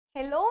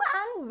Hello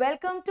and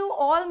welcome to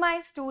all my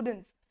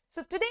students.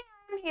 So today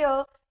I am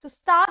here to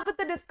start with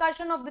the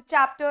discussion of the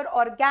chapter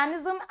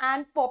Organism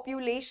and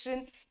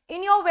Population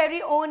in your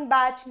very own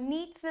batch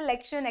NEET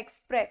Selection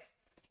Express.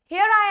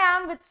 Here I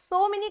am with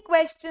so many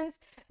questions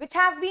which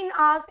have been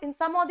asked in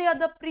some of the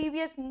other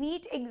previous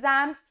NEET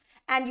exams,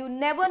 and you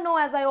never know,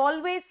 as I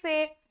always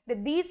say,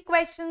 that these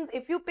questions,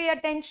 if you pay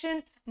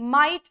attention,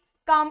 might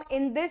come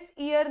in this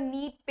year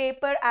NEET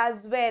paper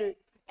as well.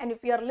 And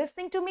if you are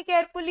listening to me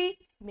carefully,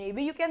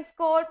 maybe you can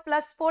score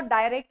 +4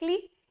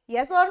 directly.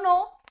 Yes or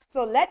no?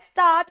 So let's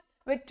start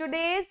with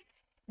today's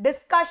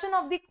discussion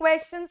of the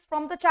questions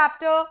from the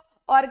chapter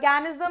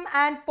Organism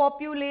and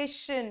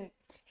Population.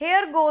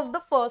 Here goes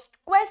the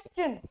first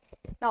question.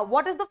 Now,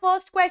 what is the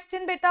first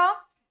question, beta?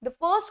 The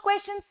first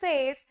question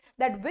says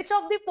that which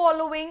of the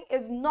following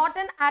is not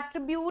an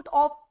attribute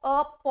of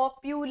a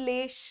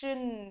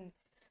population?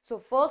 So,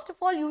 first of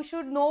all, you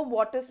should know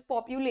what is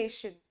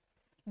population.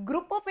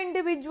 Group of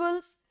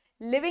individuals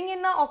living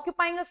in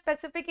occupying a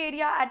specific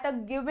area at a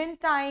given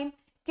time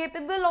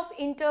capable of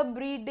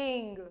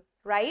interbreeding,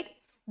 right?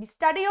 The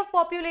study of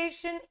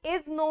population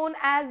is known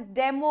as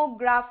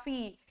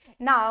demography.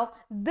 Now,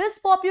 this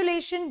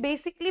population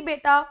basically,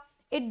 beta,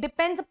 it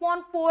depends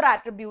upon 4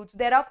 attributes.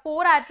 There are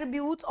 4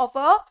 attributes of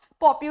a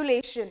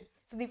population.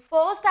 So, the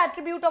first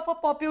attribute of a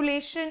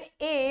population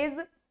is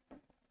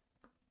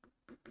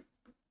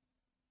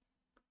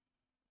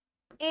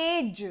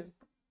age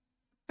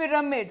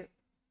pyramid.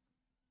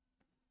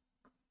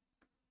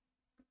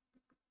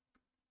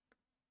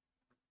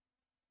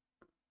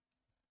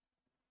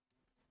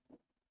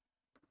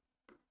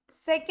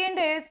 Second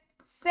is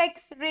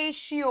sex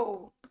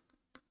ratio.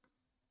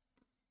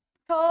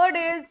 Third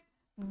is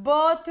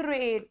birth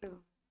rate.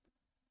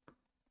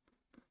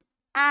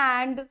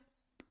 And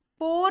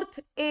fourth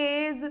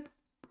is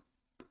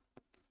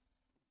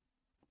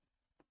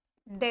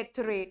death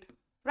rate,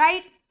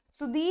 right?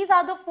 So these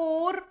are the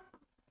four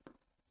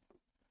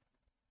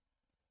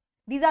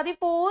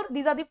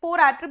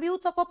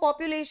attributes of a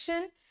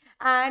population,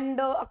 and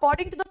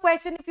according to the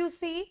question, if you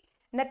see,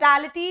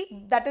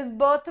 natality, that is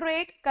birth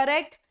rate,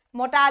 correct.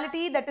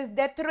 Mortality, that is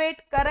death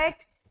rate,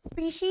 correct.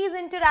 Species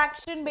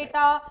interaction,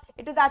 beta,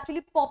 it is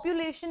actually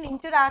population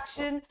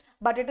interaction,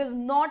 but it is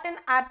not an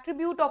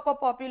attribute of a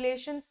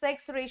population.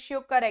 Sex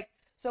ratio, correct.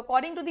 So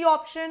according to the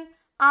option,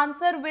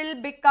 answer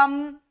will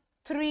become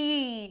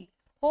 3.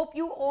 Hope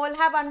you all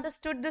have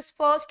understood this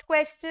first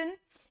question.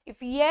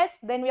 If yes,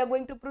 then we are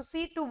going to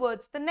proceed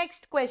towards the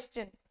next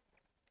question.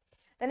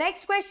 The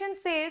next question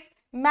says,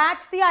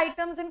 match the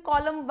items in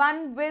column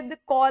 1 with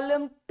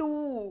column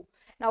 2.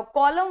 Now,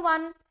 column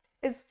 1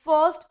 is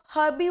first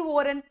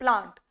herbivore and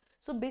plant.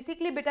 So,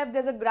 basically, beta, if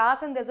there's a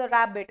grass and there's a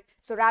rabbit,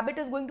 so rabbit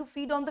is going to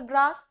feed on the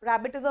grass.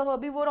 Rabbit is a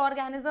herbivore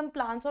organism,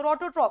 plants are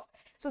autotroph.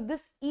 So,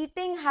 this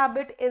eating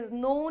habit is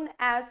known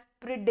as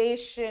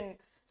predation.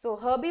 So,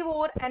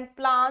 herbivore and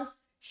plants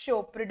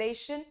show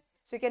predation.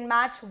 So, you can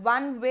match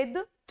 1 with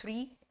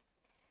 3.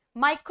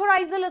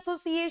 Mycorrhizal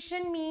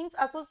association means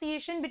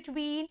association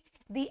between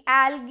the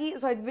algae,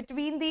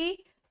 between the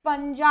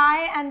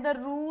fungi and the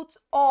roots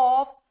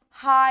of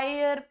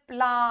higher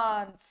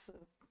plants.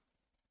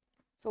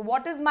 So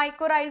what is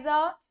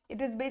mycorrhiza?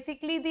 It is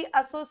basically the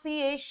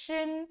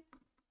association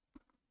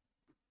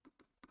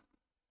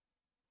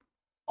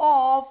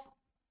of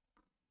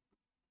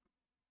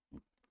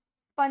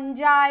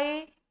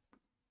fungi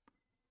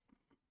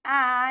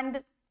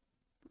and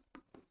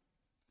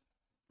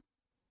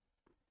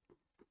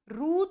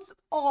roots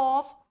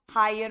of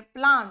higher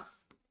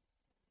plants.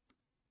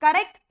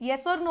 Correct?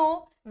 Yes or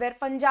no? Where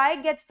fungi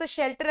gets the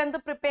shelter and the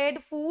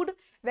prepared food,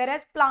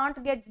 whereas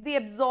plant gets the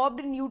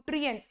absorbed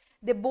nutrients.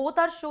 They both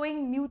are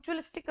showing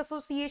mutualistic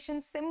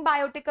association,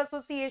 symbiotic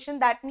association.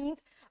 That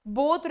means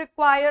both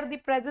require the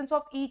presence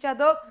of each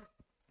other.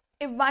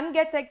 If one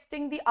gets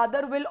extinct, the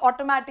other will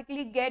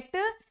automatically get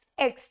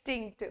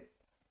extinct.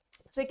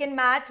 So you can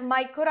match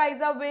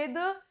mycorrhiza with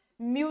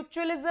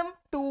mutualism,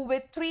 2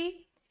 with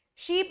 3.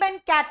 Sheep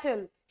and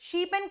cattle.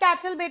 Sheep and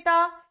cattle,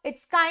 beta,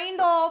 it's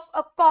kind of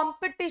a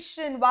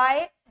competition.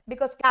 Why?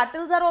 Because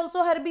cattle are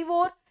also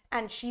herbivore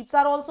and sheep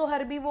are also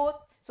herbivore.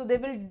 So they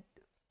will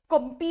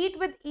compete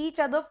with each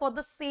other for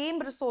the same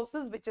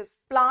resources, which is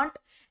plant.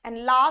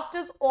 And last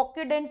is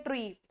orchid and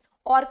tree.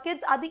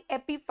 Orchids are the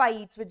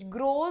epiphytes which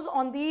grows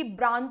on the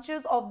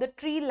branches of the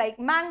tree like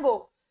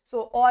mango.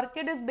 So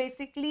orchid is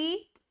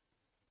basically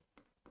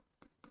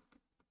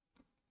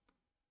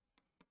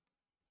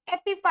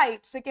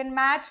epiphyte. So you can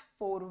match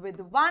 4 with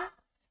 1.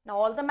 Now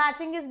all the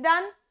matching is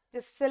done.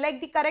 Just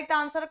select the correct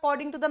answer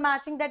according to the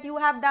matching that you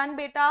have done,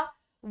 beta.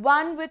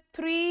 1 with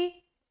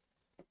 3,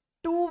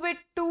 2 with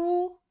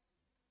 2.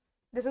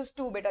 This is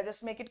 2, beta.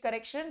 Just make it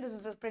correction. This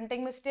is a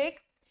printing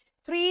mistake.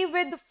 3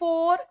 with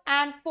 4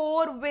 and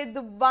 4 with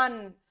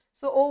 1.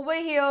 So over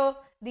here,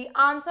 the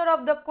answer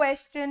of the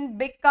question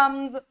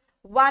becomes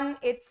 1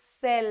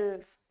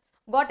 itself.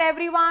 Got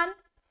everyone?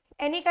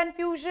 Any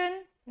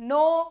confusion?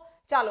 No?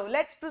 Chalo,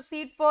 let's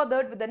proceed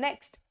further with the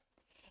next.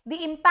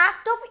 The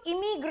impact of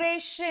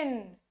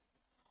immigration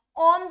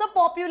on the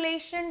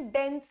population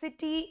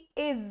density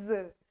is.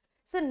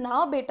 So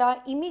now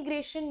beta,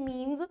 immigration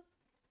means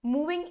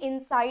moving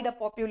inside a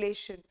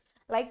population.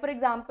 Like for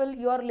example,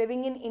 you are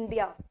living in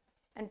India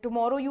and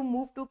tomorrow you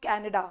move to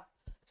Canada.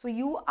 So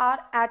you are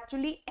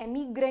actually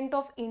emigrant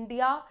of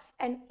India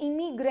and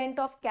immigrant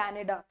of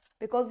Canada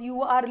because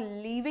you are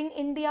leaving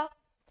India.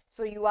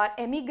 So you are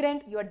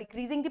emigrant, you are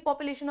decreasing the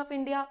population of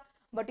India,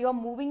 but you are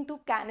moving to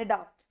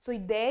Canada. So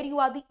there you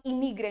are the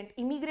immigrant.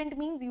 Immigrant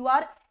means you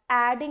are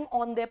adding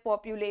on their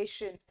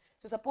population.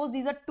 So suppose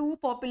these are two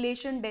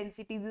population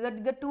densities. These are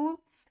the two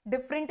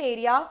different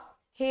area.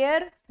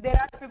 Here there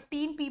are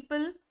 15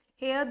 people.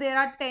 Here there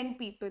are 10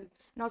 people.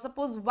 Now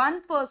suppose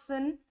one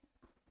person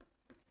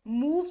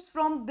moves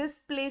from this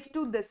place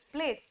to this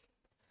place.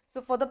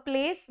 So for the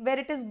place where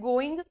it is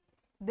going,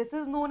 this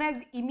is known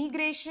as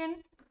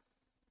immigration.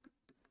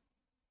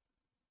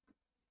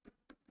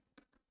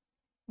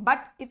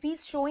 But if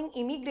he's showing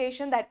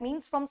immigration, that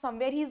means from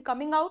somewhere he is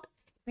coming out.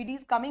 If he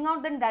is coming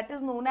out, then that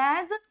is known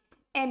as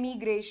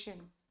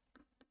emigration.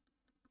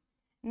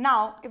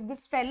 Now, if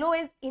this fellow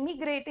is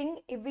immigrating,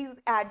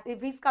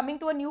 if he's coming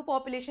to a new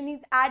population, he's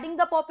adding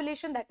the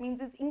population, that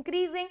means he's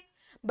increasing.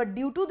 But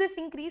due to this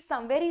increase,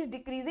 somewhere he's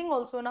decreasing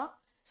also now.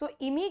 So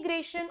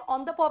immigration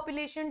on the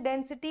population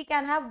density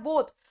can have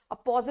both a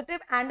positive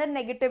and a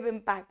negative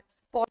impact.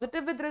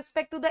 Positive with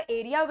respect to the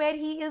area where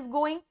he is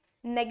going,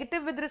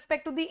 negative with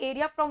respect to the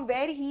area from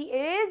where he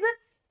is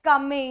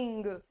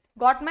coming.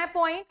 Got my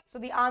point? So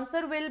the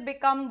answer will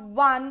become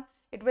 1.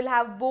 It will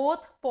have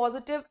both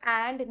positive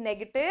and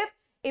negative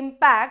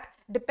impact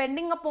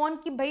depending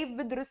upon ki bhai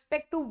with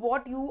respect to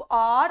what you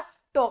are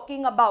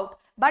talking about.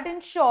 But in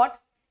short,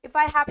 if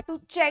I have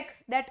to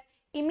check that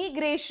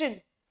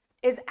immigration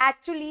is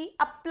actually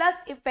a plus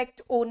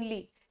effect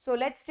only. So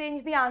let's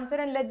change the answer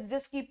and let's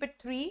just keep it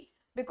 3,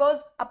 because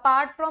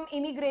apart from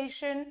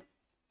immigration,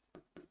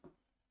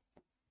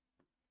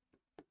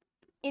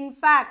 in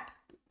fact,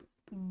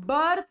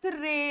 birth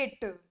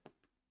rate,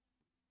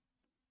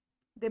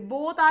 they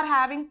both are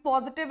having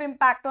positive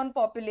impact on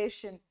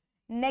population.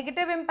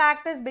 Negative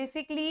impact is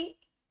basically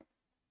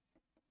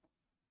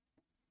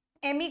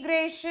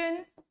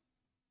emigration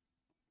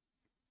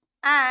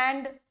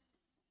and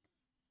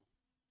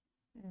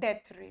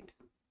death rate.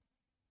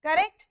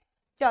 Correct?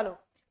 Chalo.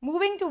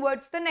 Moving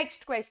towards the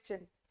next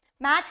question.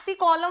 Match the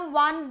column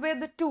 1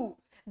 with 2.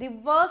 The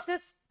worst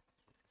is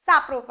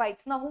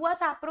saprophytes. Now, who are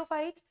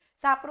saprophytes?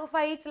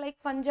 Saprophytes, like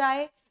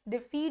fungi, they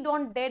feed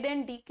on dead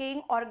and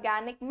decaying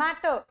organic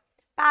matter.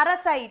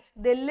 Parasites,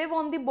 they live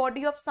on the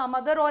body of some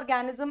other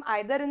organism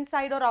either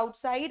inside or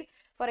outside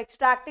for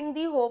extracting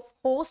the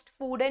host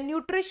food and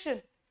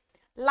nutrition.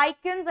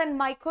 Lichens and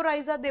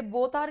mycorrhiza, they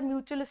both are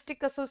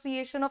mutualistic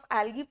association of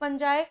algae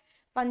fungi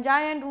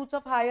and roots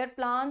of higher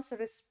plants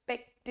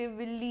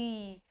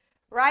respectively.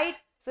 Right?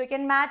 So you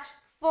can match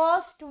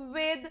first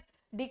with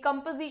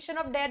decomposition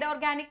of dead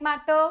organic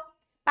matter,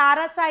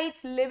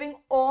 parasites living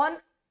on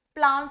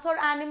plants or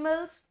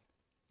animals,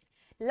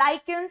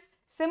 lichens,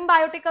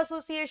 symbiotic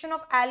association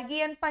of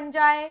algae and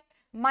fungi,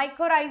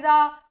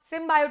 mycorrhiza,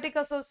 symbiotic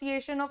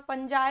association of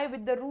fungi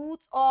with the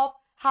roots of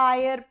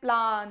higher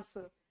plants.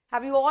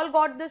 Have you all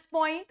got this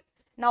point?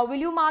 Now, will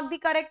you mark the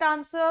correct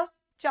answer?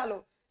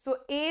 Chalo. So,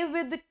 A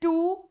with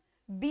 2,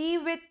 B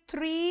with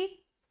 3,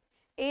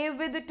 A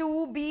with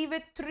 2, B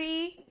with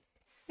 3,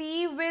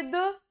 C with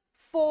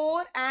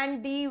 4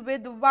 and D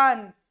with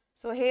 1.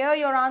 So, here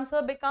your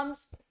answer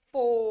becomes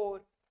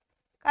 4.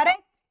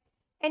 Correct?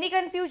 Any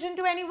confusion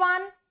to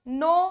anyone?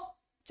 No?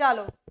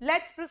 Chalo.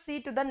 Let's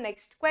proceed to the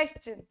next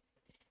question.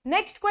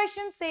 Next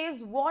question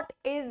says, what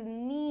is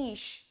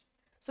niche?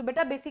 So,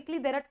 beta, basically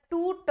there are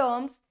two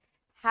terms,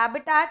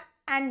 habitat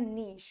and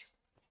niche.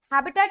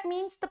 Habitat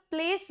means the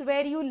place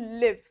where you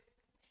live.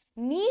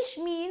 Niche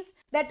means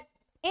that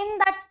in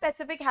that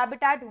specific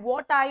habitat,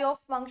 what are your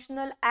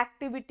functional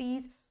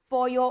activities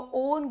for your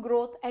own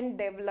growth and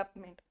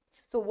development.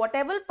 So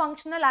whatever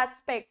functional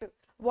aspect,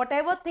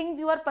 whatever things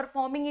you are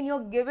performing in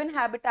your given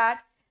habitat,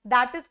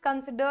 that is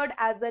considered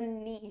as a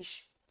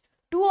niche.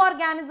 Two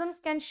organisms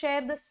can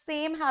share the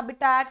same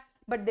habitat,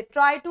 but they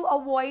try to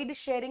avoid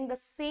sharing the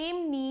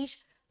same niche.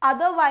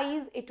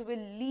 Otherwise, it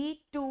will lead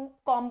to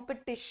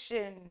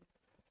competition.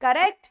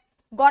 Correct?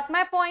 Got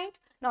my point?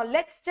 Now,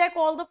 let's check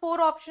all the 4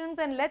 options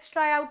and let's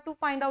try out to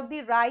find out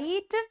the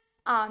right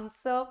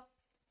answer.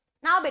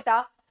 Now,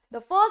 beta,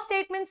 the first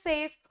statement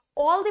says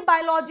all the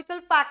biological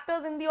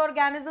factors in the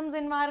organism's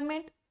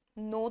environment.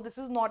 No, this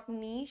is not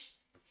niche.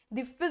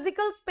 The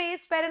physical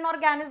space where an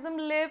organism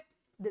lives,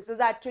 this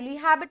is actually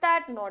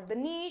habitat, not the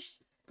niche.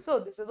 So,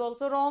 this is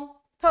also wrong.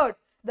 Third,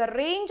 the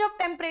range of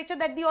temperature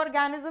that the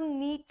organism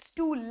needs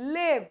to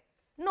live.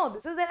 No,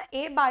 this is an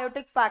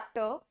abiotic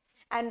factor,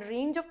 and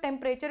range of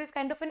temperature is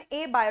kind of an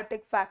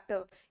abiotic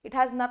factor. It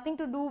has nothing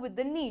to do with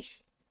the niche.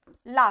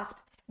 Last,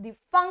 the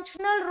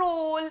functional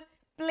role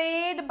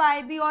played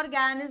by the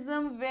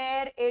organism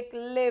where it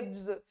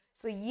lives.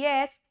 So,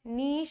 yes,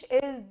 niche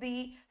is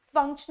the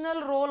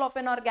functional role of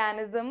an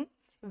organism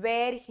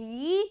where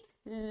he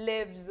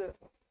lives.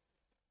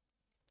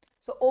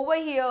 So over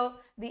here,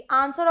 the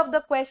answer of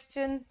the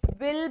question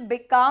will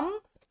become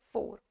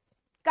 4.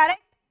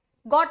 Correct?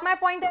 Got my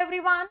point,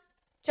 everyone?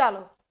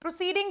 Chalo,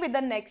 proceeding with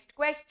the next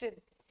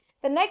question.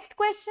 The next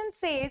question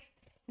says,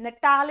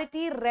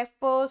 natality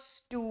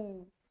refers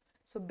to.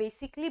 So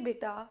basically,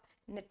 beta,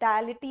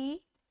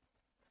 natality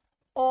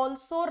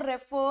also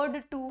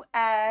referred to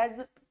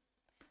as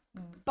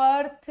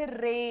birth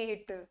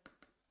rate.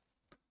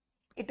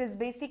 It is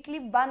basically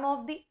one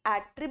of the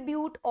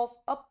attribute of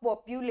a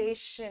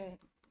population.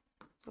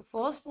 So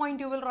first point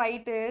you will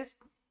write is,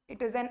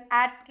 it is an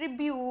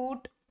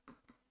attribute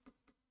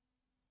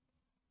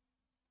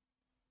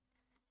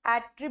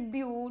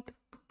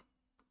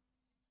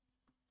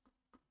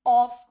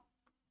of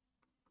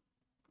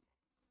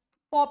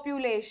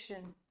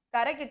population.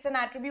 Correct? It's an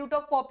attribute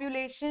of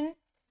population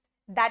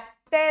that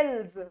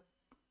tells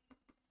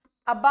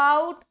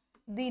about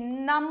the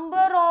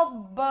number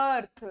of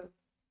birth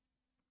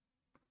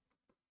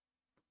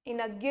in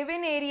a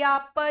given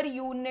area per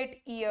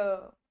unit year.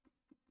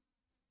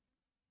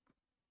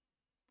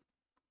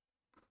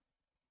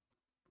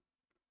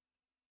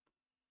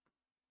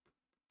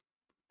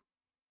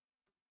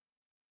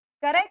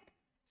 Correct?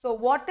 So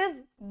what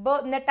is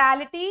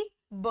natality?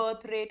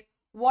 Birth rate.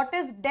 What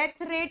is death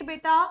rate,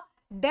 beta?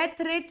 Death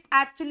rate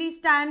actually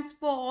stands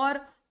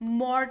for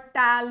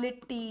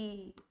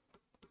mortality.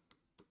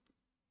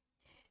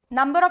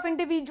 Number of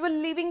individuals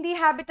leaving the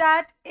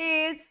habitat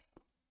is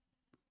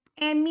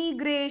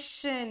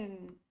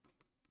emigration.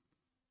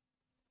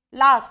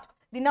 Last,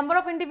 the number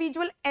of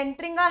individuals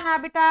entering a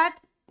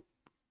habitat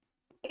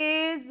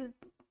is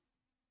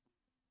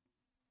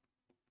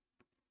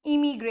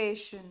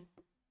immigration.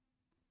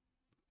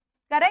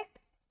 Correct?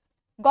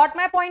 Got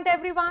my point,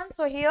 everyone?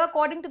 So here,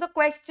 according to the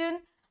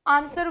question,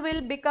 answer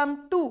will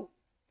become 2.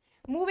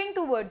 Moving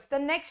towards the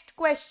next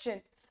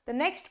question. The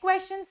next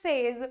question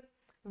says,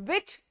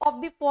 which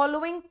of the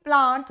following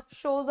plant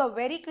shows a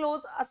very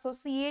close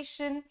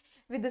association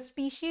with the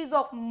species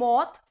of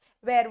moth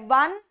where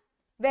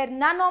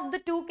none of the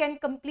two can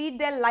complete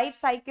their life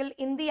cycle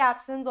in the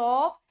absence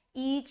of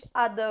each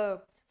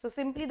other? So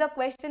simply the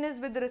question is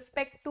with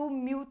respect to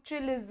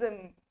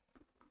mutualism.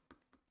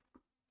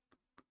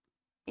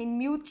 In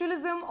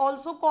mutualism,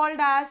 also called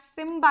as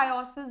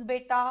symbiosis,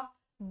 beta,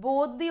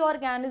 both the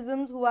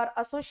organisms who are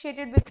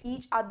associated with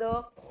each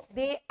other,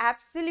 they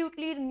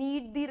absolutely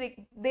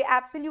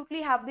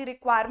have the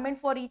requirement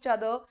for each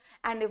other,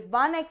 and if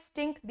one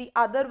extinct, the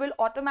other will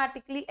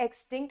automatically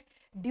extinct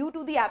due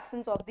to the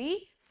absence of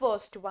the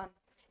first one.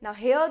 Now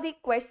here the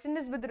question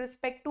is with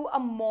respect to a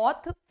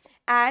moth,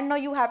 and now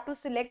you have to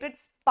select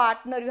its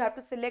partner, you have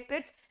to select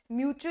its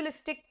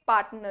mutualistic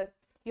partner.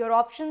 Your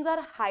options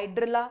are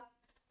hydrilla.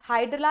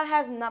 Hydrilla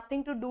has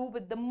nothing to do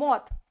with the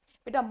moth,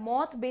 but a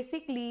moth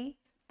basically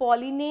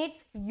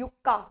pollinates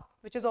yucca,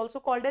 which is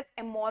also called as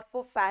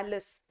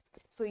amorphophallus.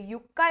 So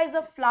yucca is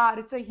a flower,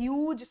 it's a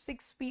huge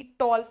 6 feet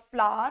tall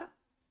flower.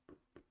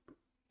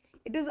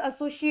 It is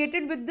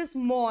associated with this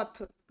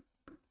moth.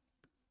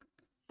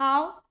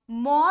 How?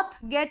 Moth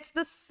gets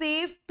the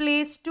safe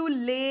place to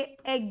lay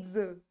eggs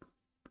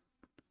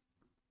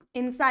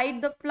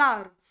inside the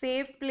flower.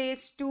 Safe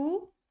place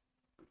to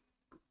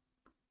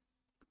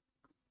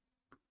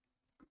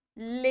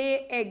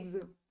lay eggs.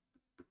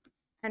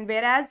 And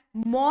whereas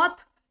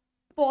moth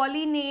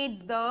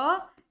pollinates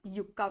the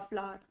yucca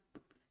flower.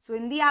 So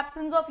in the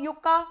absence of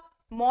yucca,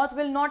 moth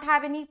will not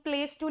have any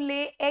place to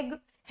lay egg,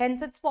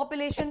 hence its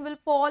population will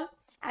fall.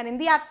 And in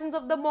the absence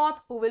of the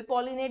moth, who will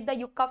pollinate the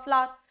yucca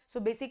flower? So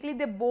basically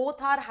they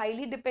both are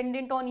highly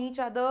dependent on each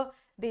other.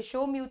 They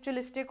show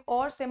mutualistic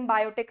or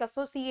symbiotic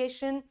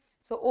association.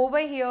 So over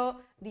here,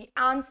 the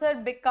answer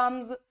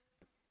becomes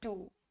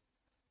 2.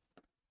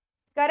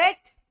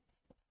 Correct?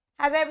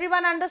 Has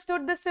everyone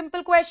understood this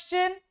simple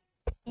question?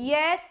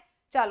 Yes?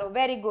 Chalo,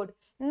 very good.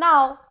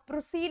 Now,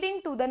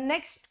 proceeding to the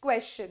next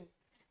question.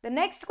 The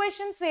next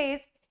question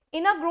says,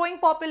 in a growing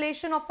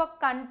population of a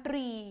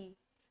country,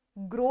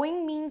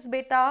 growing means,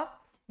 beta,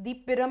 the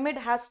pyramid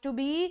has to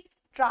be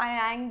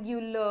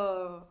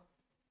triangular,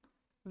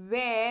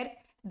 where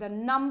the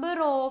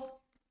number of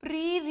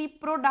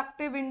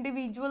pre-reproductive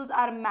individuals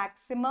are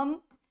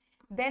maximum,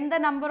 then the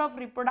number of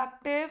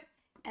reproductive,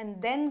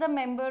 and then the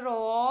number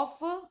of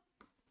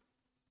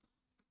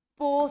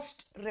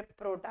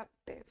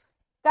post-reproductive.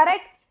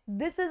 Correct?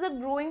 This is a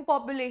growing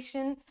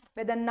population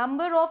where the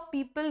number of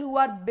people who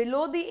are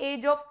below the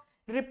age of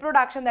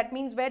reproduction, that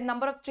means where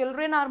number of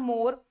children are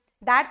more,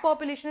 that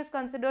population is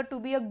considered to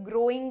be a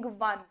growing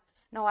one.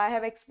 Now I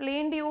have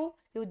explained you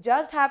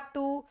just have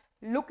to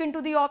look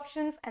into the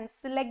options and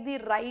select the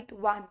right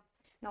one.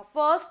 Now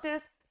first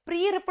is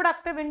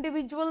pre-reproductive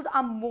individuals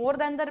are more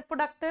than the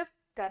reproductive.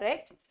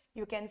 Correct?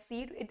 You can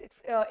see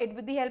it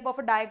with the help of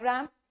a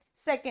diagram.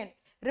 Second,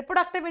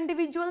 reproductive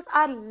individuals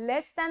are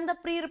less than the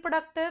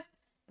pre-reproductive.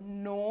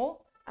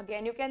 No.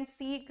 Again, you can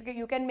see,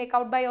 you can make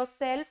out by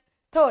yourself.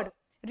 Third,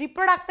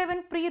 reproductive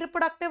and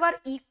pre-reproductive are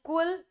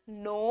equal.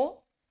 No.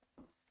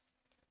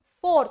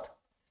 Fourth,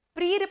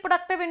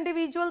 pre-reproductive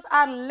individuals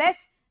are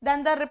less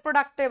than the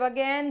reproductive.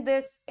 Again,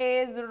 this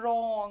is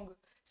wrong.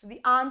 So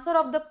the answer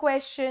of the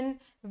question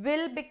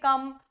will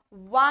become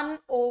 1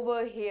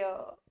 over here.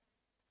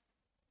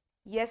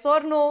 Yes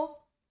or no?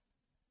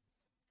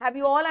 Have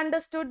you all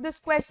understood this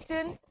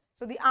question?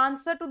 So the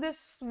answer to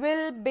this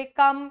will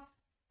become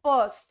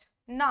first.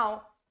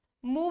 Now,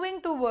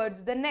 moving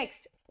towards the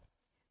next.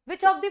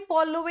 Which of the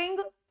following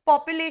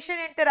population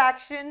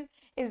interaction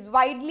is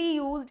widely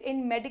used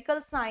in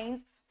medical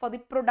science for the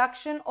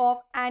production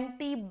of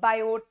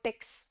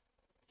antibiotics?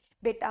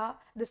 Beta,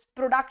 this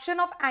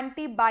production of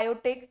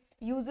antibiotic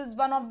uses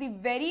one of the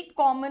very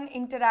common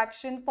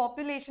interaction,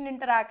 population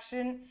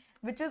interaction,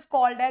 which is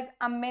called as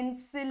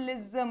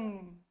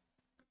amensalism.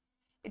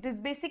 It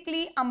is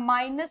basically a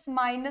minus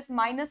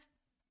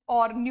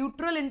or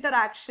neutral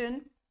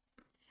interaction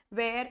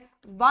where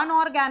one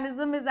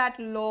organism is at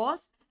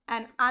loss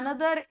and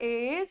another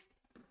is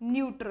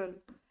neutral.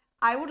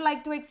 I would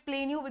like to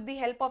explain you with the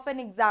help of an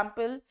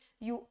example.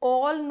 You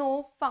all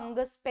know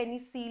fungus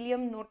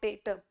Penicillium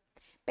notatum.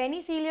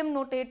 Penicillium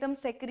notatum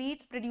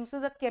secretes,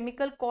 produces a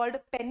chemical called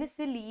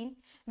penicillin,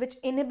 which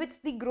inhibits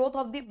the growth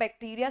of the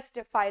bacteria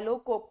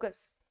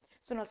Staphylococcus.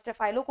 So now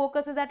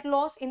Staphylococcus is at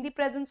loss in the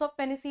presence of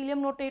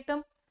Penicillium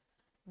notatum,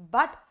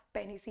 but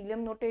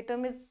Penicillium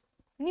notatum is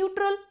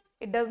neutral.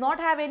 It does not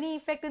have any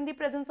effect in the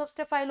presence of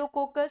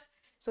Staphylococcus.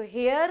 So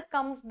here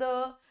comes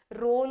the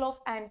role of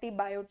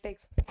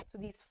antibiotics. So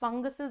these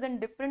funguses and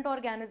different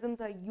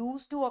organisms are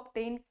used to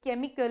obtain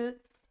chemical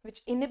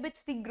which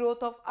inhibits the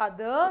growth of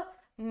other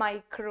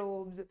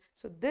microbes.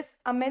 So this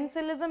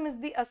amensalism is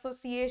the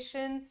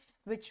association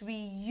which we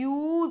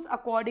use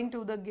according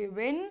to the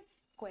given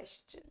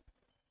question.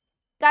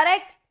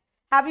 Correct?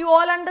 Have you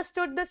all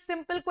understood this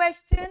simple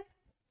question?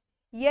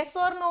 Yes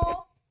or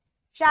no?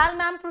 Shall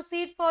ma'am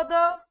proceed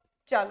further?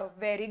 Chalo,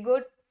 very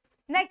good.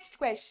 Next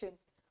question.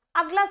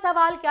 अगला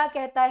सवाल क्या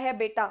कहता है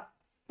बेटा?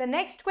 The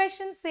next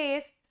question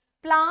says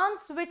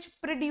plants which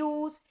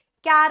produce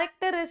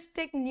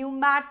characteristic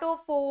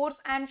pneumatophores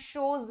and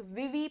shows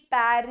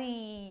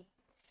vivipary.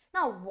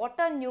 Now, what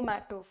are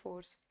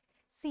pneumatophores?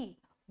 See,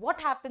 what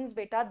happens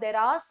beta? There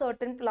are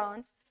certain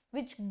plants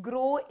which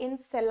grow in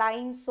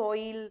saline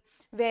soil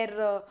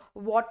where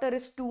water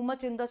is too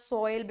much in the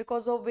soil,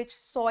 because of which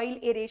soil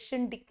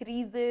aeration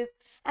decreases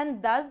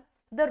and thus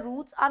the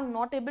roots are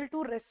not able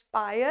to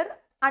respire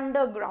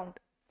underground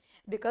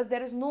because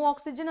there is no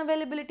oxygen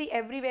availability.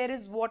 Everywhere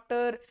is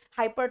water,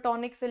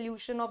 hypertonic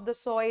solution of the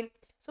soil.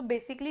 So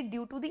basically,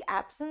 due to the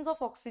absence of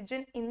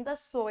oxygen in the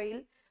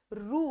soil,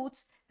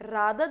 roots,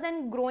 rather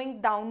than growing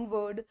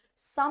downward,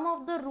 some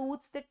of the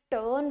roots, they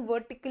turn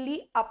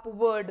vertically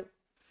upward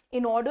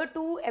in order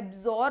to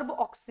absorb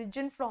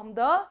oxygen from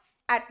the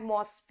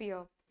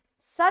atmosphere.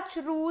 Such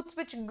roots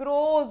which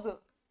grows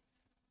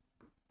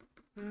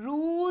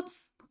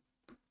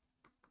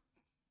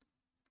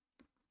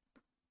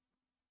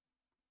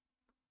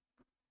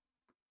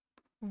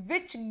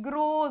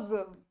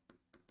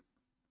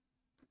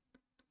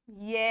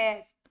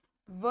yes,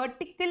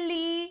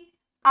 vertically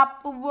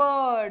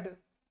upward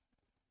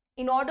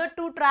in order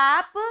to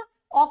trap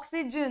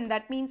oxygen,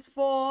 that means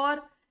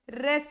for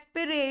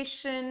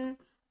respiration,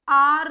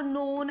 are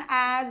known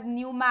as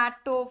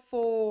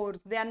pneumatophores.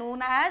 They are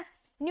known as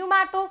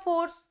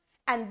pneumatophores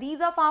and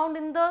these are found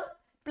in the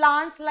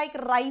plants like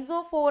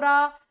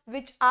Rhizophora,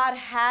 which are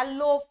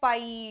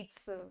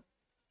halophytes.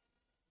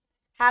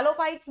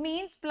 Halophytes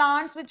means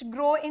plants which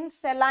grow in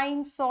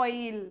saline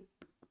soil.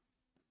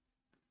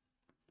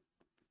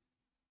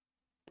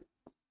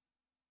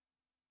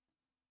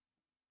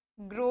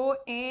 Grow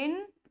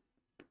in,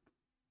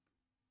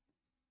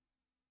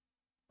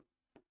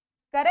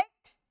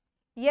 correct?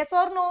 Yes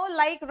or no,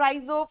 like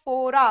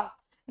Rhizophora.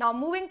 Now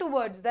moving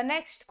towards the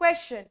next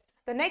question.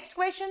 The next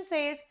question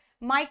says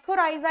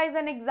mycorrhiza is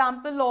an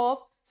example of,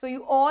 so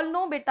you all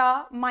know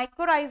beta,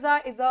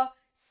 mycorrhiza is a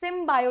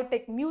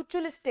symbiotic,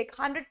 mutualistic,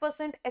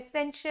 100%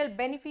 essential,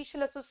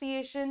 beneficial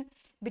association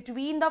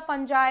between the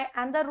fungi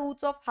and the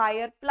roots of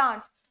higher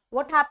plants.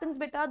 What happens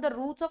beta? The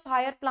roots of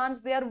higher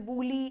plants, they are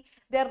woolly,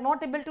 they are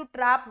not able to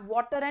trap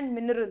water and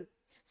mineral.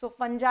 So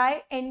fungi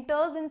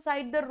enters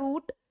inside the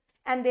root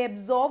and they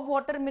absorb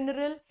water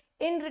mineral.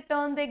 In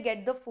return, they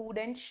get the food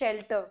and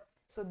shelter.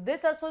 So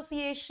this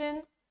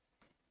association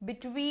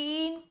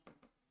between,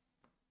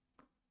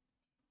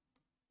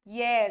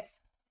 yes,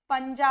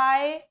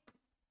 fungi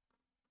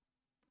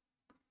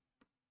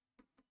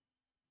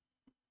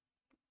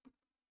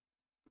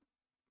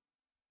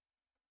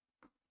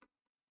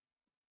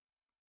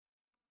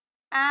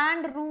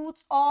and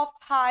roots of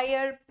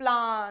higher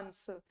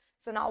plants.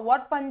 So now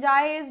what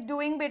fungi is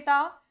doing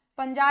beta?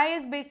 Fungi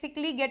is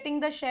basically getting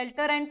the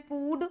shelter and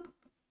food,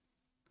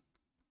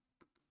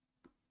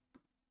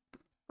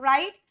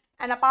 right?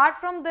 And apart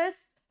from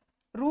this,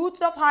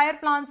 roots of higher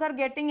plants are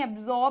getting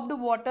absorbed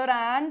water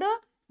and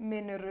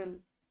mineral,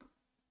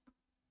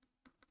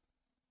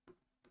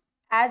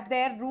 as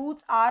their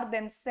roots are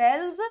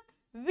themselves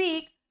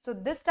weak. So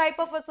this type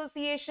of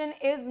association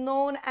is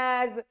known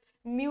as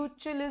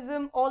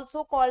mutualism,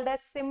 also called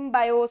as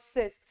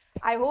symbiosis.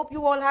 I hope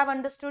you all have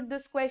understood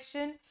this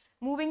question.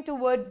 Moving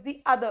towards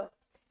the other.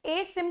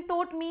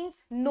 Asymptote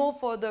means no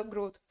further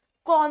growth.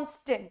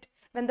 Constant.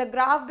 When the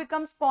graph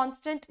becomes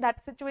constant,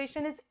 that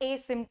situation is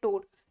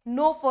asymptote.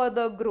 No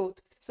further growth.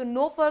 So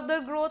no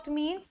further growth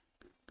means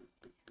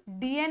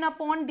dn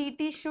upon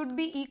dt should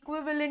be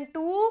equivalent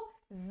to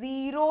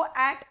 0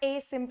 at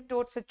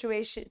asymptote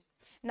situation.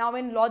 Now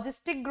in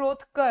logistic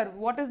growth curve,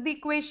 what is the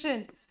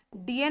equation?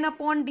 dn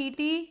upon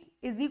dt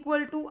is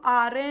equal to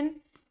Rn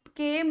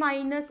k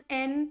minus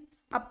n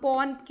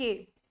upon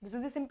k. This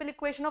is the simple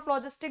equation of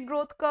logistic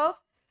growth curve,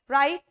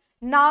 right?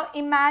 Now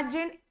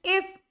imagine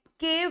if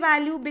k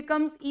value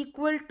becomes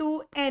equal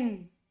to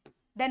n,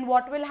 then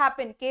what will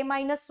happen? K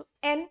minus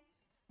n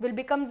will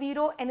become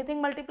 0.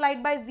 Anything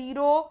multiplied by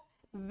 0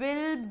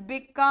 will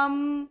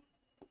become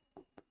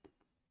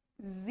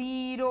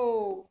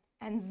 0.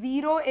 And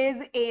 0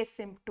 is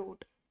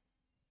asymptote.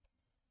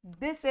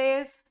 This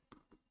is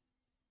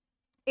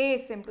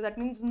asymptote. That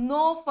means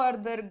no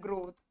further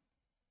growth.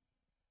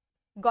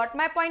 Got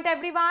my point,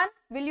 everyone?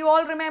 Will you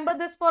all remember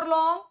this for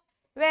long?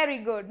 Very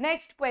good.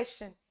 Next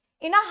question.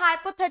 In a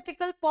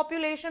hypothetical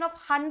population of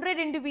 100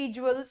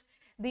 individuals,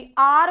 the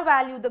R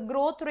value, the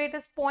growth rate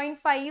is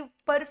 0.5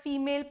 per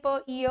female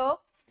per year.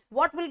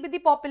 What will be the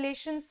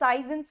population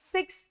size in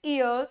 6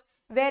 years,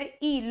 where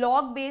E,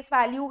 log base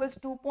value, is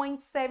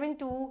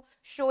 2.72,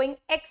 showing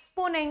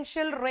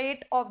exponential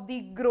rate of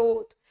the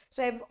growth.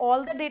 So if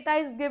all the data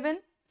is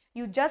given,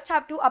 you just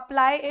have to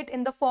apply it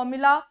in the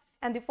formula,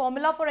 and the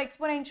formula for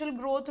exponential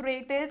growth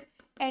rate is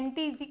nt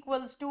is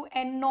equals to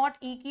n naught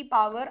e ki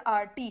power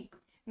rt.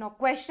 Now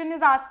question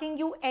is asking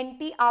you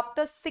nt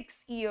after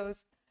 6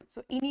 years.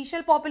 So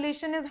initial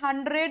population is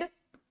 100,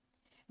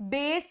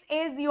 base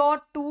is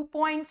your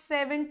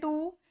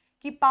 2.72,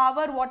 ki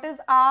power, what is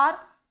r?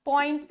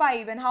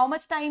 0.5, and how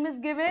much time is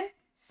given?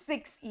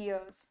 6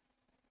 years.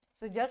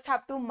 So just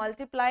have to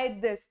multiply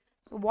this.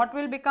 So what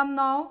will become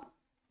now?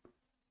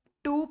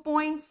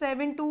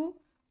 2.72,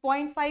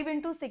 0.5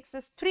 into 6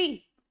 is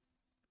 3.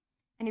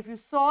 And if you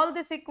solve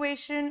this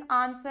equation,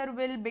 answer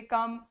will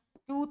become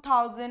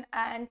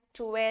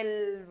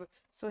 2012.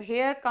 So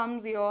here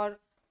comes your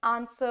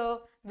answer,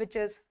 which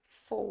is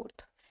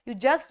 4th. You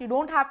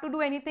don't have to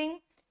do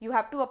anything. You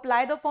have to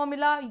apply the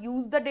formula,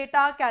 use the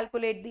data,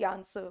 calculate the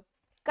answer.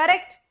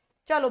 Correct?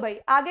 Chalo bhai,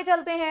 आगे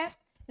चलते हैं.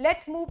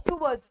 Let's move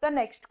towards the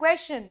next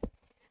question.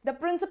 The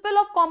principle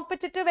of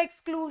competitive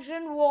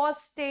exclusion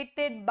was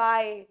stated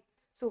by.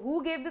 So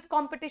who gave this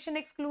competition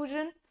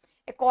exclusion?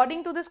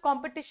 According to this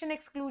competition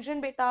exclusion,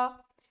 beta,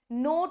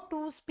 no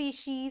two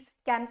species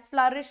can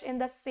flourish in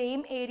the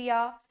same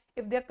area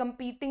if they are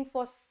competing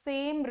for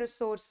same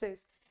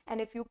resources. And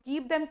if you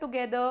keep them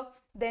together,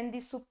 then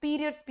the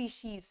superior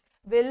species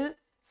will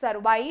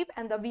survive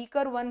and the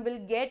weaker one will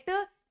get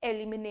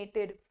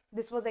eliminated.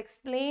 This was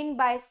explained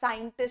by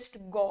scientist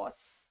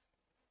Gauss.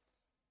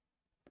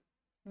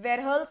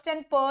 Verhulst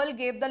and Pearl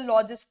gave the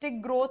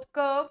logistic growth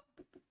curve.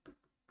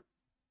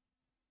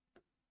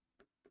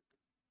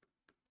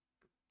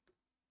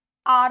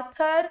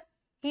 Arthur,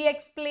 he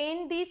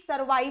explained the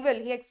survival.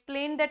 He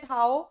explained that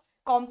how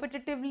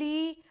competitive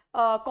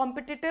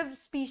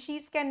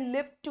species can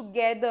live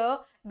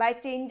together by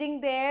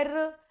changing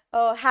their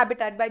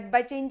habitat,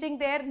 by changing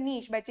their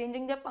niche, by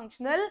changing their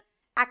functional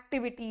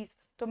activities.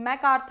 So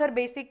MacArthur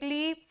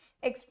basically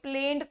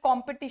explained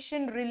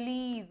competition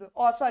release,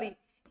 or sorry,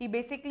 he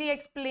basically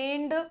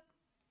explained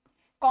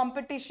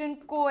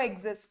competition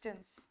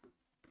coexistence.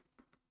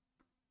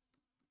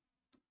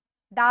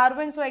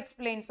 Darwin so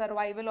explained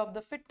survival of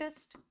the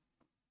fittest.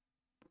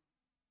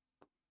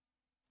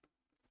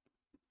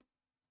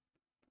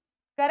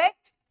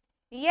 Correct?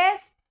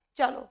 Yes.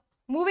 Chalo.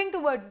 Moving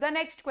towards the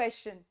next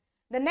question.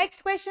 The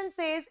next question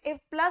says, if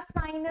plus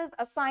sign is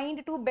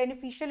assigned to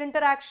beneficial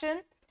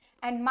interaction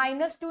and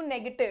minus to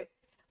negative,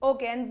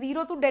 okay, and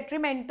 0 to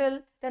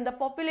detrimental, then the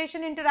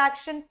population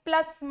interaction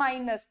plus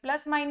minus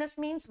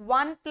means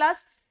 1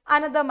 plus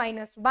another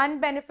minus, one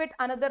benefit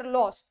another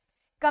loss.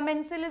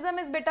 Commensalism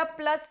is beta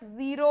plus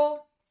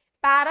 0,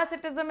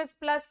 parasitism is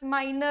plus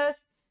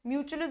minus,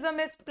 mutualism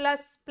is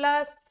plus,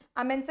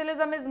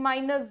 amensalism is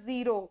minus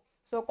 0.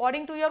 So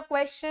according to your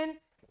question,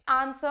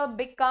 answer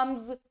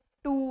becomes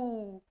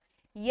 2.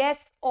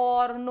 Yes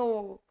or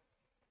no?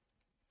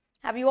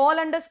 Have you all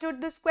understood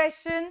this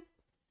question?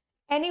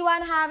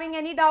 Anyone having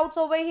any doubts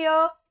over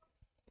here?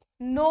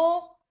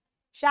 No?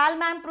 Shall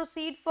ma'am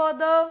proceed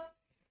further?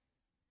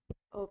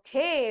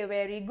 Okay,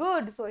 very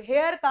good. So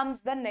here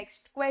comes the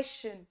next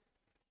question.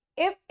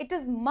 If it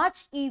is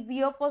much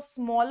easier for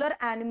smaller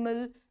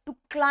animal to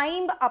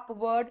climb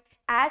upward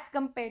as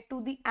compared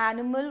to the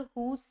animal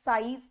whose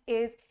size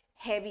is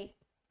heavy.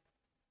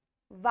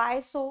 Why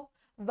so?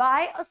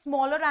 Why a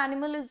smaller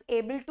animal is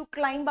able to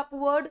climb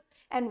upward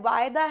and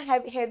why the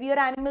heavier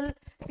animal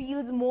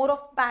feels more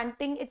of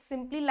panting? It's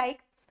simply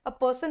like a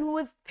person who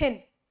is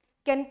thin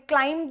can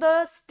climb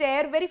the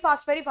stair very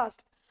fast,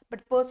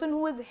 but person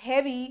who is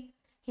heavy,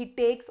 he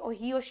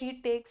or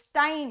she takes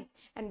time,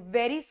 and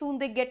very soon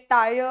they get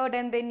tired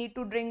and they need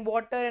to drink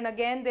water and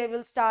again they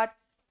will start.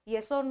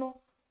 Yes or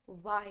no?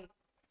 Why?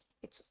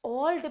 It's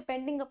all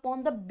depending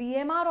upon the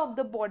BMR of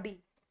the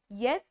body.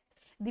 Yes,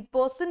 the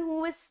person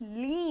who is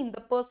lean,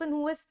 the person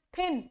who is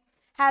thin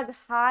has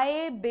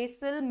high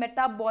basal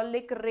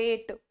metabolic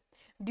rate.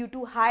 Due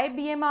to high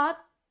BMR,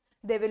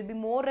 there will be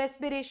more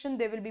respiration,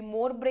 there will be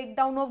more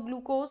breakdown of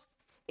glucose.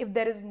 If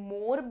there is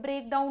more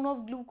breakdown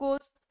of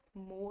glucose,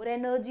 more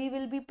energy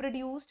will be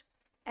produced.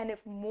 And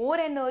if more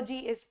energy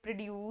is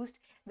produced,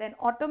 then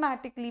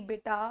automatically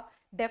beta,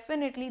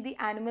 definitely the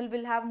animal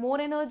will have more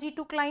energy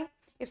to climb.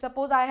 If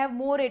suppose I have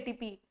more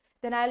ATP,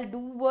 then I'll do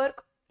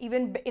work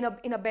even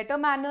in a better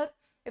manner.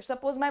 If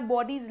suppose my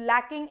body is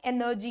lacking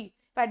energy,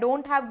 if I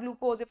don't have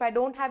glucose, if I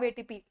don't have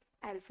ATP,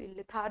 I'll feel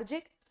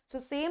lethargic. So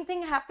same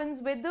thing happens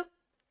with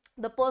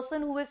the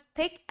person who is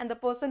thick and the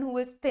person who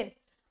is thin.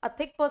 A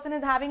thick person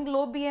is having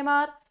low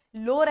BMR,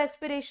 low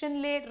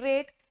respiration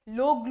rate,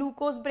 low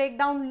glucose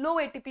breakdown, low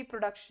ATP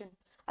production.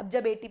 अब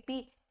जब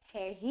ATP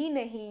है ही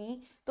नहीं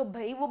तो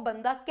भाई वो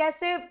बंदा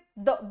कैसे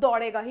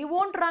दौड़ेगा? He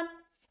won't run.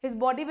 His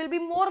body will be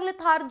more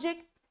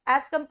lethargic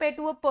as compared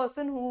to a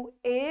person who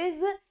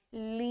is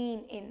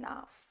lean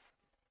enough.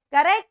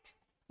 Correct?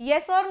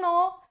 Yes or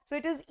no? So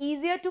it is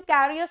easier to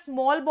carry a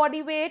small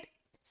body weight.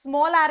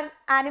 Small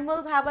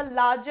animals have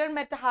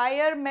a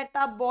higher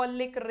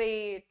metabolic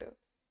rate.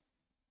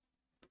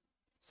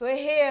 So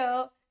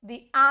here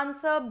the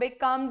answer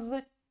becomes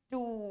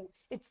 2.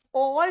 It's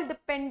all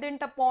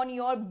dependent upon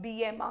your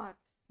BMR.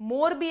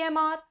 More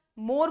BMR,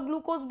 more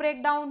glucose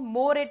breakdown,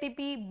 more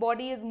ATP,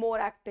 body is more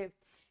active.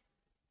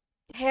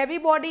 Heavy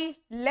body,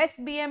 less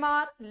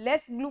BMR,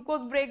 less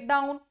glucose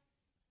breakdown,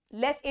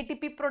 less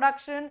ATP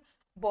production,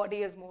 body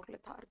is more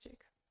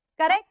lethargic.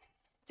 Correct?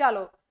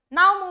 Chalo.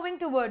 Now moving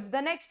towards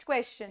the next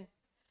question.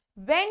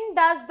 When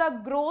does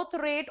the growth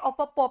rate of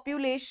a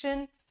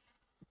population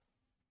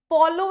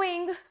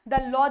following the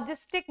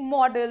logistic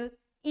model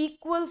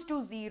equals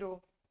to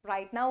 0?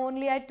 Right now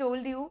only I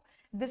told you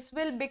this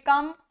will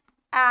become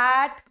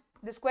at,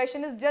 this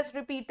question is just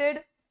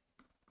repeated.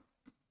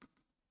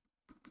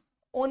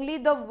 Only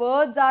the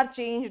words are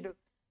changed.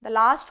 The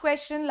last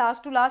question,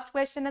 last to last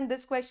question and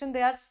this question,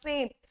 they are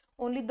same.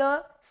 Only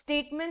the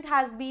statement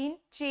has been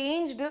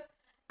changed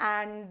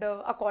and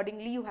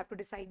accordingly you have to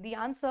decide the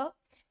answer.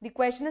 The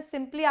question is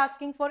simply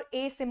asking for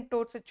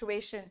asymptote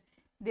situation.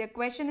 The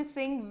question is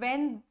saying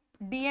when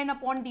dn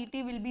upon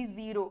dt will be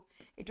 0.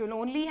 It will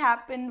only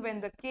happen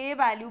when the k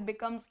value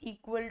becomes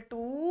equal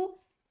to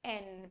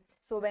n.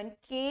 So when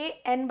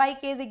n by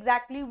k is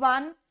exactly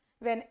 1,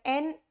 when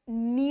n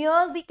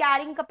nears the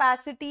carrying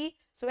capacity,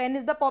 so n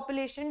is the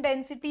population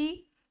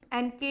density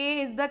and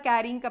k is the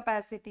carrying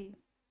capacity.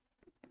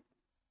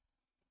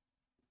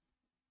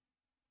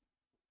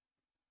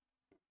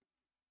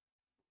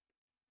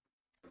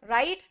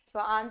 Right? So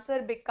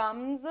answer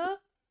becomes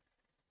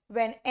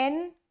when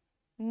n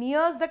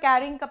nears the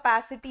carrying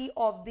capacity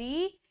of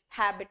the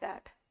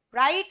habitat.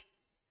 Right?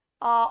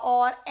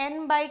 Or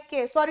n by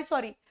k,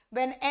 sorry,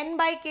 when n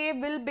by k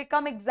will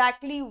become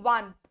exactly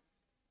 1.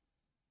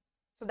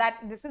 So that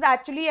this is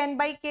actually n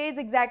by k is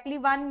exactly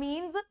 1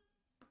 means,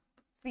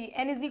 see,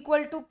 n is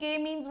equal to k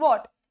means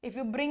what? If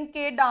you bring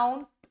k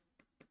down,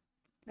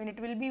 then it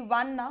will be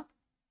 1 now.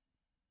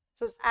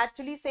 So it's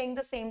actually saying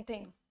the same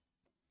thing.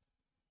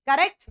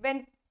 Correct?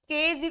 When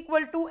k is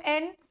equal to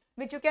n,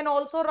 which you can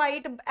also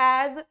write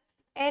as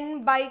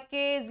n by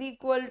k is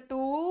equal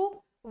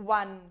to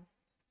 1.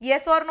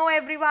 Yes or no,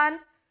 everyone?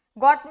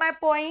 Got my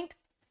point?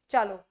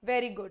 Chalo,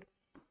 very good.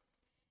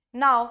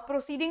 Now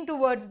proceeding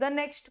towards the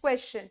next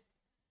question.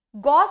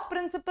 Gauss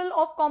principle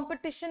of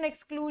competition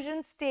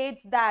exclusion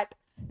states that,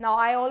 now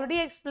I already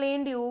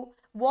explained you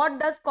what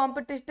does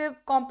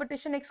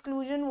competition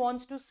exclusion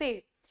wants to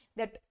say,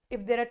 that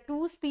if there are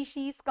two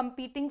species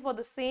competing for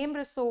the same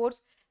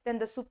resource, then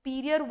the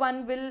superior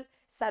one will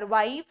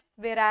survive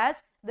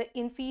whereas the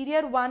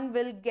inferior one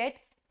will get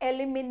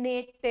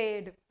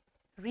eliminated.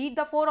 Read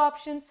the 4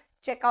 options,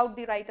 check out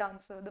the right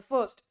answer. The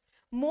first,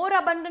 more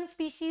abundant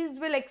species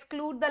will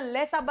exclude the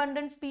less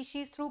abundant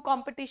species through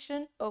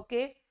competition.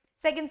 Okay.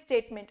 Second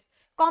statement,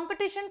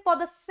 competition for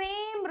the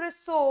same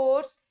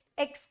resource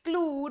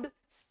exclude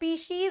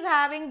species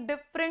having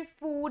different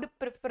food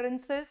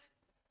preferences.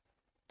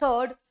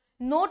 Third,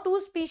 no two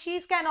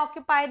species can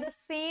occupy the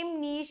same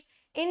niche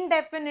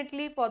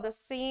indefinitely for the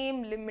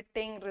same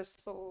limiting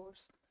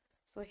resource.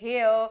 So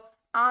here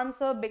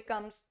answer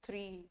becomes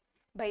 3.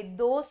 By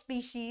those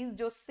species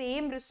जो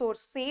same resource,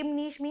 same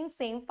niche means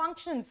same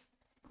functions,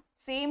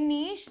 same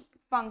niche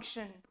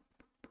function,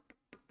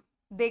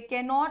 they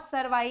cannot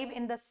survive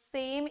in the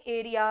same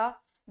area,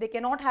 they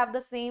cannot have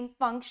the same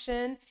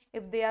function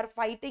if they are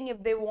fighting,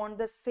 if they want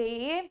the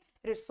same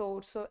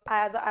resource. So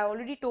as I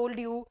already told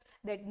you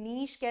that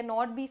niche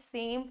cannot be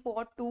same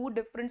for two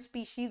different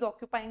species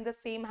occupying the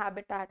same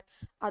habitat,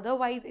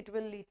 otherwise it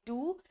will lead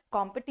to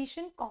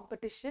competition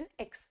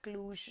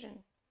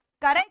exclusion.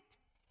 Correct?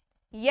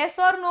 Yes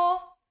or no?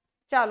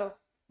 Chalo,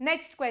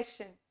 next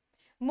question.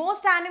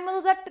 Most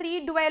animals are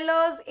tree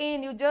dwellers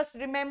in, you just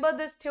remember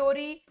this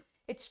theory,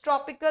 it's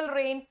tropical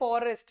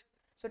rainforest.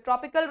 So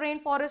tropical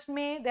rainforest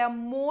mein there are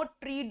more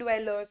tree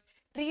dwellers.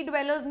 Tree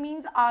dwellers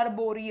means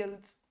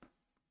arboreals.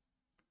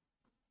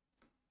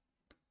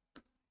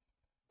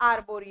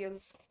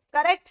 arboreals.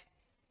 Correct?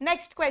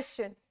 Next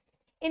question.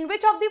 In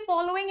which of the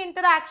following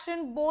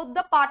interaction both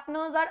the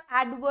partners are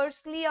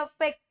adversely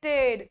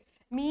affected?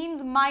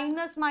 Means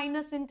minus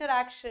minus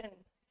interaction.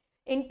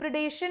 In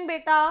predation,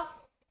 beta,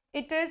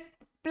 it is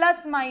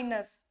plus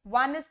minus.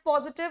 One is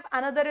positive,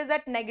 another is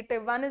at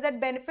negative. One is at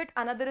benefit,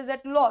 another is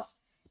at loss.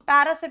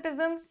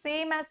 Parasitism,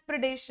 same as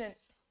predation.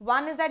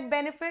 One is at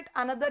benefit,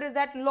 another is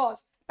at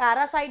loss.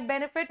 Parasite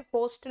benefit,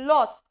 host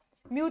loss.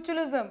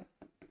 Mutualism,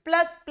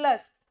 plus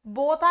plus.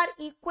 Both are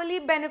equally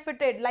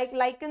benefited like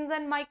lichens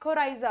and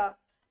mycorrhiza.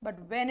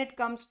 But when it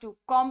comes to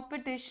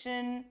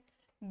competition,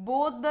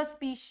 both the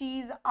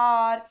species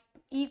are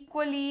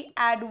equally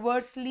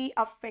adversely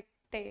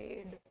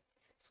affected.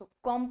 So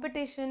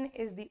competition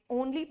is the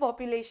only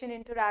population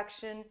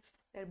interaction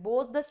where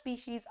both the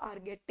species are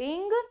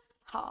getting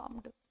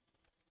harmed.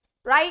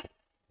 Right?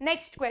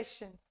 Next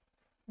question.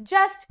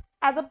 Just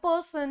as a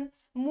person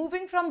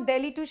moving from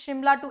Delhi to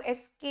Shimla to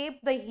escape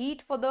the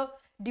heat for the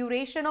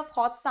duration of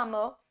hot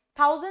summer,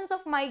 thousands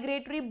of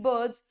migratory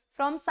birds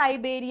from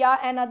Siberia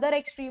and other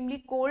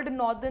extremely cold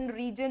northern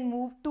region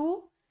move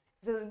to,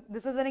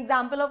 this is an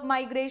example of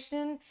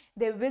migration.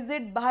 They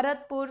visit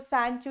Bharatpur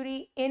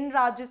Sanctuary in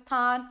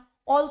Rajasthan,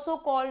 also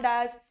called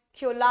as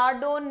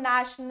Kyolardo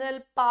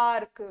National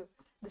Park.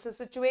 This is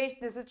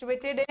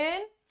situated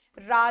in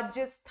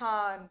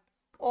Rajasthan,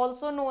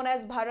 also known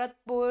as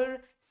Bharatpur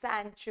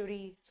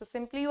Sanctuary. So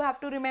simply you have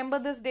to remember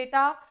this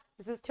data.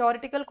 This is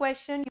theoretical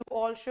question. You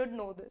all should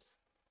know this.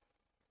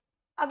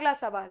 Agla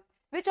sawal.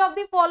 Which of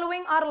the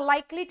following are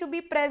likely to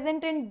be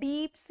present in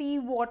deep sea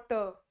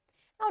water?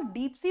 Now,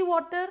 deep sea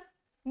water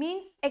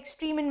means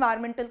extreme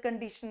environmental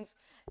conditions.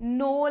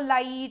 No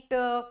light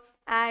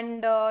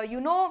and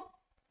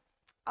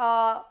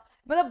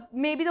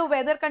maybe the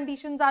weather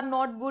conditions are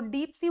not good.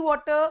 Deep sea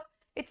water,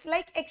 it's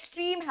like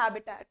extreme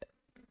habitat.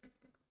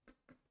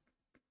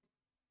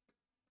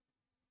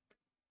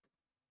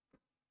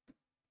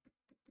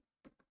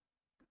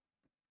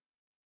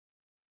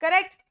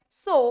 Correct?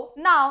 So,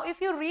 now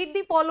if you read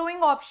the following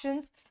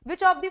options,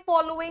 which of the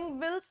following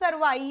will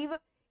survive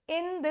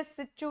in this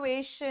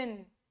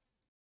situation?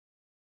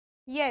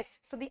 Yes,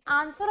 so the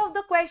answer of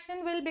the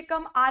question will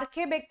become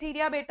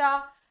archaebacteria,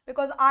 beta,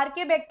 because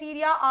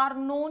archaebacteria are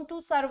known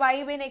to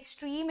survive in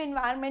extreme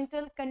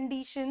environmental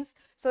conditions.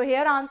 So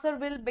here answer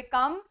will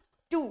become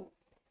 2.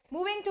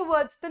 Moving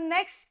towards the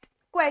next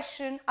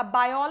question, a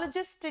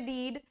biologist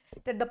studied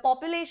that the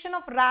population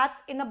of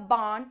rats in a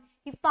barn,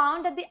 he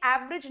found that the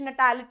average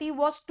natality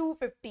was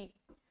 250.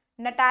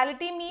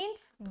 Natality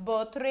means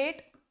birth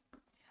rate.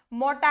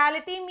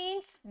 Mortality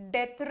means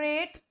death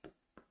rate.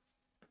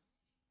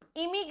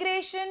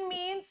 Immigration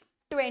means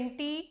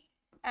 20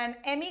 and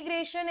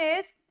emigration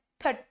is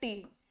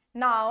 30.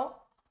 Now,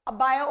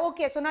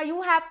 so now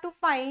you have to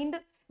find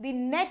the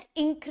net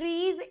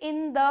increase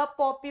in the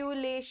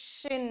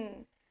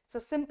population. So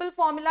simple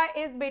formula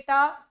is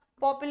beta,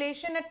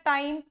 population at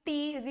time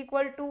t is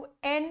equal to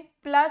n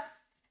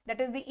plus, that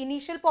is the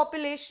initial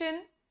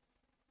population,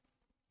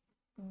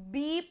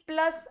 b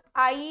plus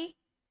I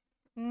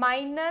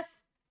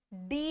minus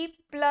d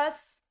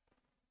plus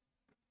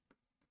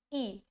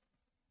e.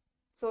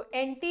 So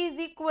nt is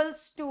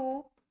equals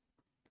to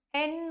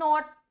n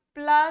naught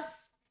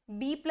plus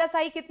b plus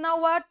I kitna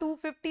hua,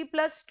 250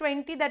 plus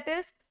 20, that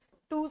is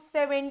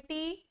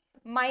 270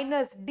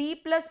 minus d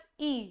plus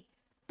e,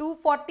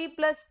 240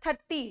 plus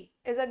 30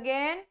 is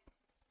again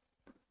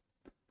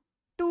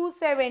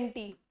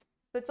 270.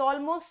 So it's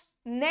almost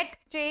net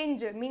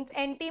change, means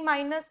nt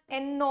minus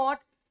n naught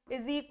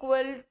is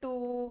equal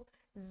to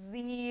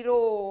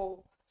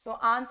 0. So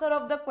answer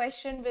of the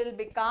question will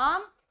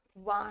become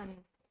 1.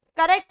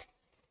 Correct?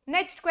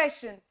 Next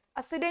question.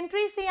 A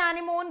sedentary sea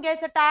anemone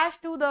gets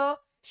attached to the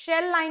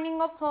shell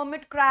lining of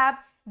hermit crab.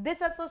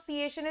 This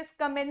association is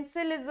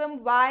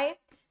commensalism. Why?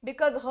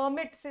 Because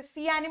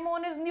sea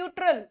anemone is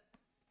neutral.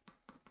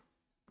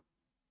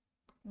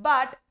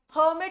 But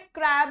hermit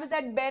crab is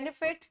at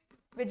benefit,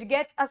 which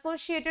gets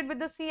associated with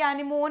the sea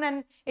anemone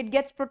and it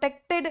gets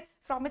protected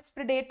from its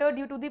predator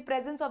due to the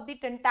presence of the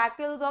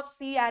tentacles of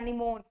sea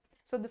anemone.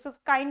 So this is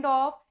kind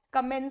of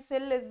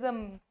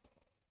commensalism.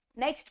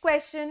 Next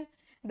question.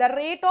 The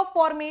rate of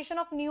formation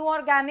of new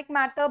organic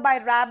matter by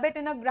rabbit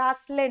in a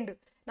grassland.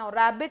 Now,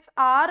 rabbits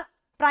are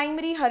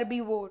primary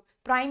herbivore.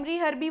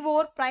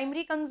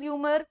 Primary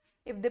consumer.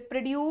 If they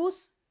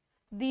produce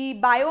the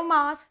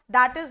biomass,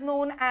 that is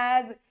known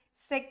as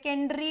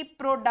secondary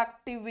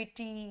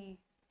productivity.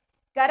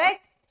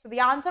 Correct? So,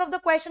 the answer of the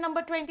question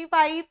number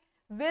 25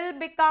 will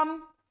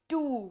become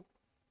 2.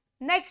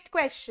 Next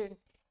question.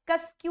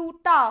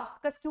 Cuscuta.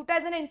 Cuscuta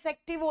is an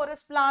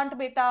insectivorous plant,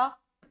 beta.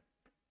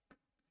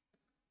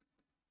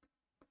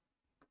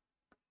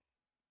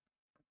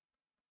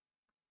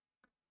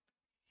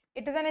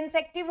 It is an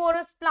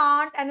insectivorous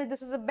plant and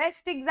this is the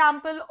best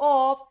example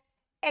of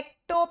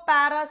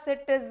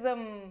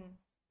ectoparasitism.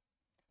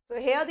 So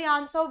here the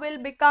answer will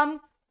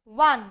become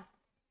 1.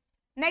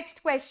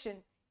 Next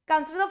question.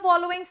 Consider the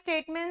following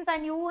statements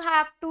and you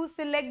have to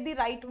select the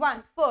right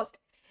one. First,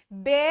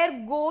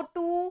 bear go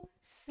to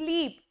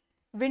sleep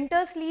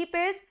Winter sleep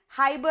is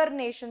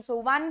hibernation. So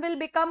 1 will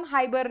become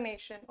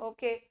hibernation.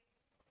 Okay.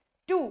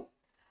 2,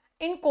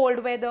 in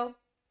cold weather.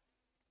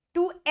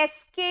 To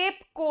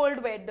escape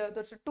cold weather.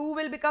 So 2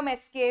 will become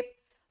escape.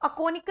 A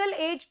conical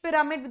age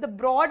pyramid with a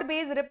broad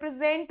base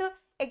represent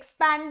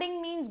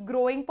expanding means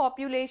growing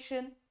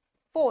population.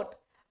 4th,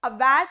 a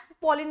wasp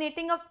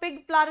pollinating a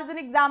fig flower is an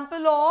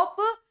example of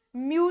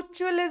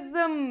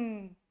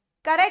mutualism.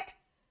 Correct?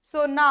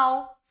 So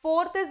now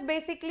 4th is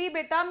basically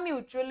beta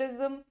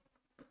mutualism.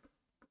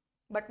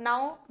 But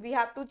now we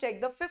have to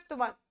check the 5th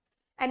one.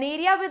 An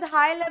area with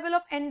high level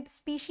of end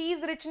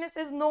species richness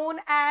is known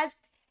as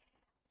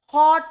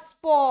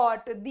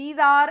hotspot. These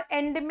are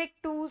endemic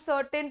to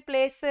certain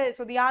places.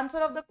 So the answer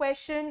of the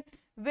question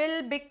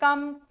will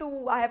become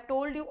 2. I have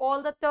told you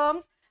all the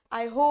terms.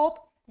 I hope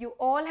you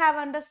all have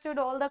understood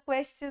all the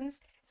questions.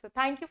 So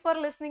thank you for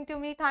listening to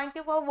me. Thank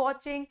you for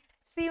watching.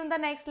 See you in the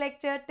next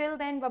lecture. Till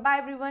then, bye-bye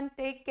everyone.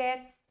 Take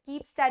care.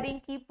 Keep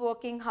studying. Keep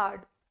working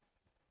hard.